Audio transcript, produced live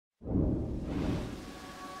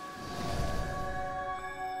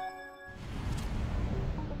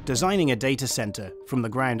Designing a data center from the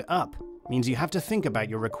ground up means you have to think about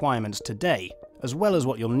your requirements today, as well as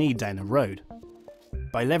what you'll need down the road.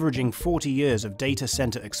 By leveraging 40 years of data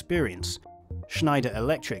center experience, Schneider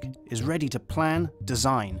Electric is ready to plan,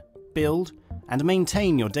 design, build, and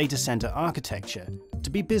maintain your data center architecture to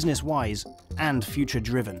be business-wise and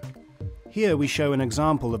future-driven. Here we show an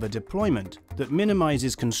example of a deployment that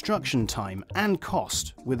minimizes construction time and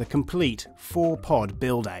cost with a complete 4-pod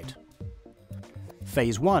build-out.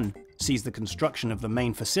 Phase 1 sees the construction of the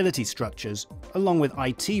main facility structures along with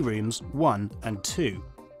IT rooms 1 and 2.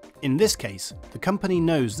 In this case, the company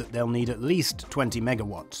knows that they'll need at least 20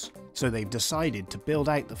 megawatts, so they've decided to build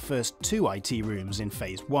out the first 2 IT rooms in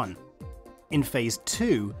Phase 1. In Phase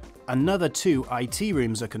 2, another 2 IT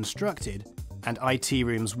rooms are constructed, and IT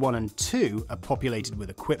rooms 1 and 2 are populated with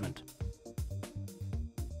equipment.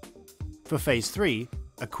 For Phase 3,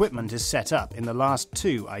 equipment is set up in the last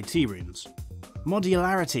 2 IT rooms.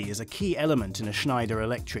 Modularity is a key element in a Schneider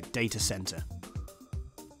Electric data center.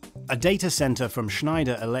 A data center from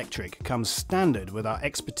Schneider Electric comes standard with our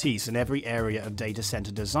expertise in every area of data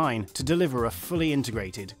center design to deliver a fully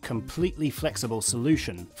integrated, completely flexible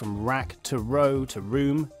solution from rack to row to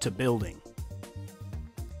room to building.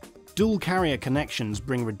 Dual carrier connections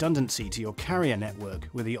bring redundancy to your carrier network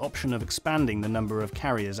with the option of expanding the number of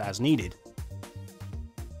carriers as needed.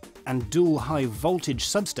 And dual high voltage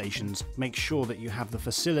substations make sure that you have the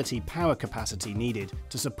facility power capacity needed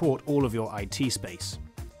to support all of your IT space.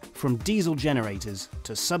 From diesel generators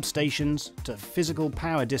to substations to physical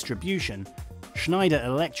power distribution, Schneider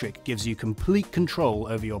Electric gives you complete control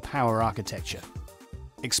over your power architecture.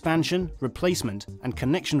 Expansion, replacement, and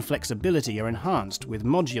connection flexibility are enhanced with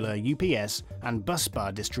modular UPS and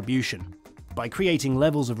busbar distribution. By creating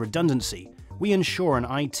levels of redundancy, we ensure an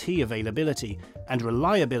IT availability and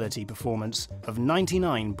reliability performance of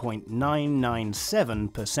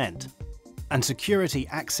 99.997%. And security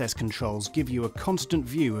access controls give you a constant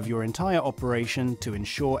view of your entire operation to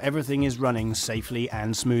ensure everything is running safely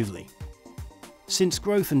and smoothly. Since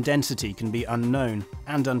growth and density can be unknown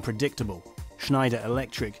and unpredictable, Schneider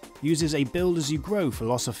Electric uses a build-as-you-grow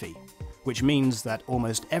philosophy, which means that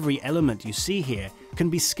almost every element you see here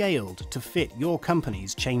can be scaled to fit your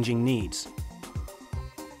company's changing needs.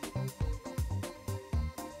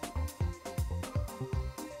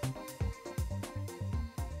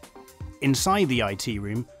 Inside the IT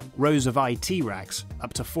room, rows of IT racks,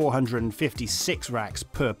 up to 456 racks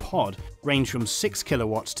per pod, range from 6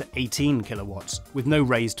 kilowatts to 18 kilowatts, with no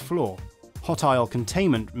raised floor. Hot aisle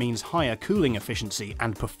containment means higher cooling efficiency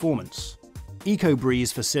and performance.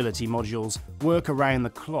 EcoBreeze facility modules work around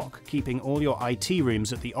the clock, keeping all your IT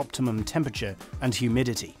rooms at the optimum temperature and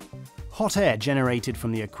humidity. Hot air generated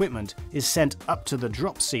from the equipment is sent up to the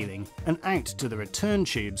drop ceiling and out to the return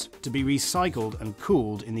tubes to be recycled and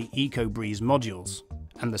cooled in the EcoBreeze modules.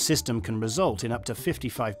 And the system can result in up to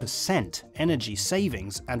 55% energy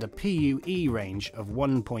savings and a PUE range of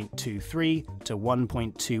 1.23 to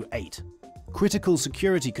 1.28. Critical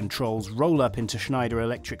security controls roll up into Schneider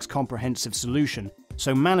Electric's comprehensive solution,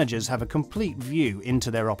 so managers have a complete view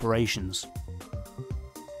into their operations.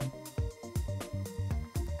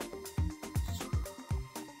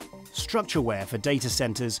 Structureware for data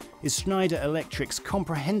centers is Schneider Electric's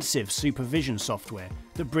comprehensive supervision software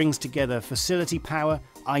that brings together facility power,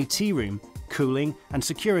 IT room, cooling, and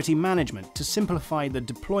security management to simplify the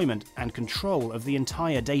deployment and control of the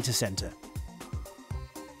entire data center.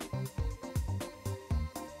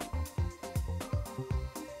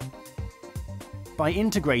 By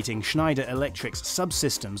integrating Schneider Electric's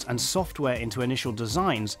subsystems and software into initial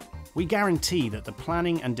designs, we guarantee that the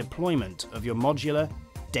planning and deployment of your modular,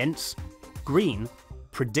 dense, green,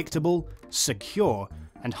 predictable, secure,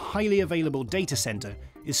 and highly available data center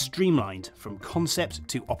is streamlined from concept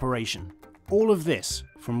to operation. All of this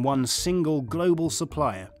from one single global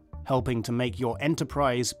supplier, helping to make your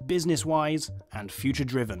enterprise business-wise and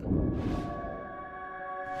future-driven.